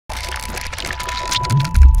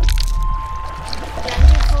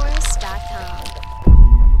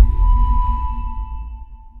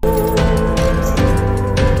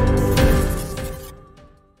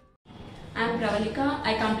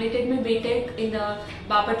completed my BTech in the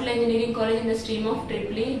Bapatla Engineering College in the stream of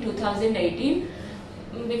EEE in 2018.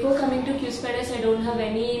 Before coming to QSpiders, I don't have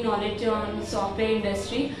any knowledge on software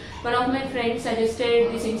industry. One of my friends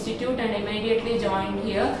suggested this institute and I immediately joined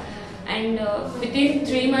here. And within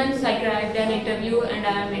 3 months, I cracked an interview and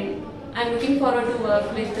I'm looking forward to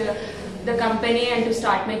work with the company and to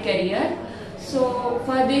start my career. So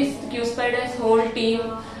for this, QSpiders whole team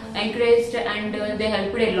encouraged and they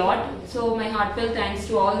helped a lot. So my heartfelt thanks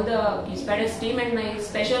to all the QSpiders team and my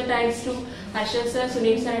special thanks to Harshal sir,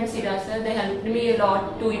 Sunil sir and Sira sir. They helped me a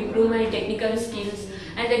lot to improve my technical skills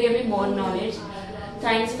and they gave me more knowledge.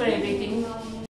 Thanks for everything.